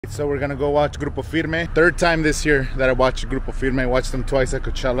So we're gonna go watch Grupo Firme. Third time this year that I watched Grupo Firme. I watched them twice at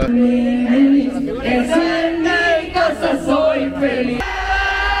Coachella.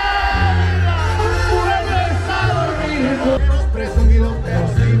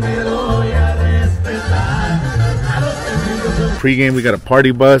 Pre-game, we got a party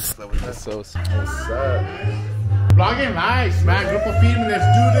bus. So what's up? Vlogging nice, man. Grupo Firme, let's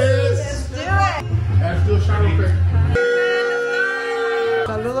do this. Let's do it. Let's do a shot real quick.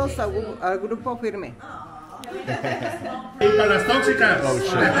 Saludos al Grupo Firme. Y para las tóxicas. Oh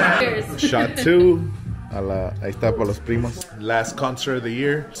shit. Shot 2. Ahí está para los primos. Last concert of the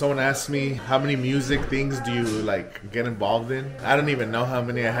year. Someone asked me how many music things do you like get involved in. I don't even know how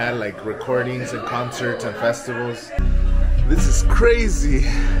many I had, like recordings and concerts and festivals. This is crazy.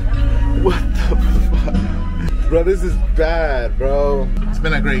 What the fuck? Bro, this is bad, bro. It's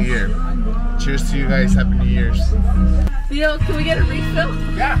been a great year. Cheers to you guys. Happy New Year's. Theo, can we get a refill?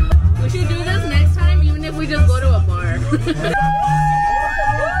 Yeah. We should do this next time, even if we just go to a bar.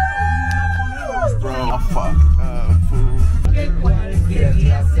 Bro, oh, fuck. Food.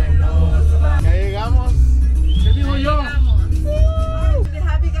 Ya llegamos. ¿Qué digo yo? To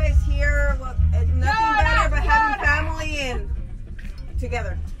have you guys here, well, nothing better but having family and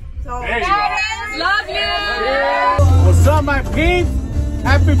together. So, There you go. Love you! What's up, my peeps?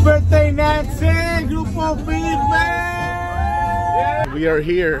 Happy birthday, Nancy! Grupo Firme! We are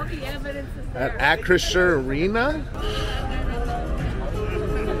here at Acrisure Arena.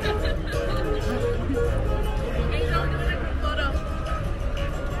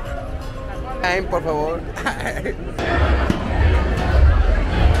 Ay, por favor.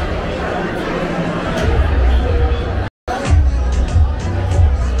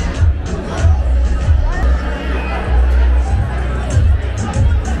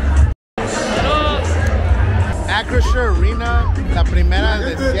 Acrisure Arena, la primera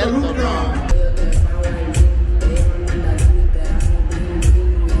del desierto, ¿no?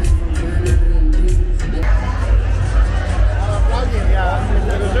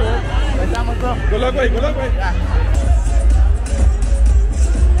 Good luck, güey. Good luck, güey.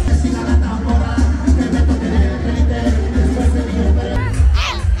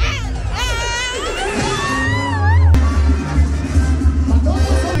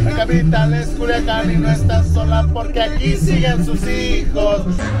 La capital es Culiacán y no está sola porque aquí siguen sus hijos.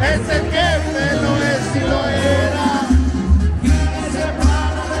 Ese jefe no es si lo era.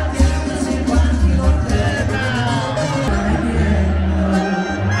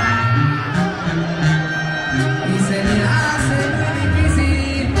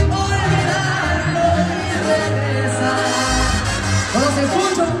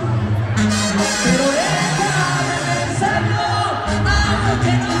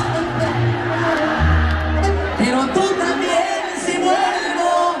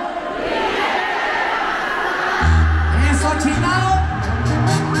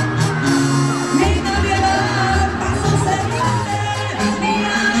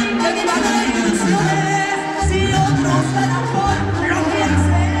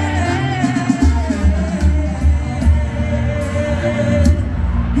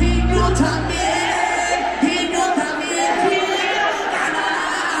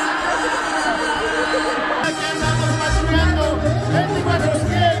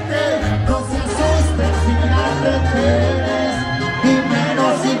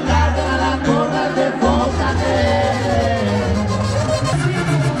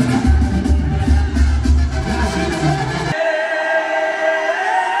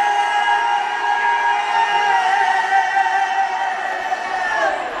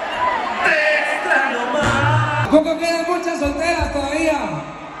 Poco quedan muchas solteras todavía.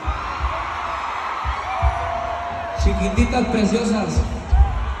 Chiquititas preciosas.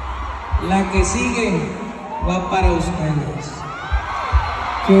 La que sigue va para ustedes.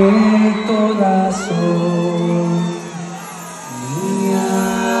 Que todas son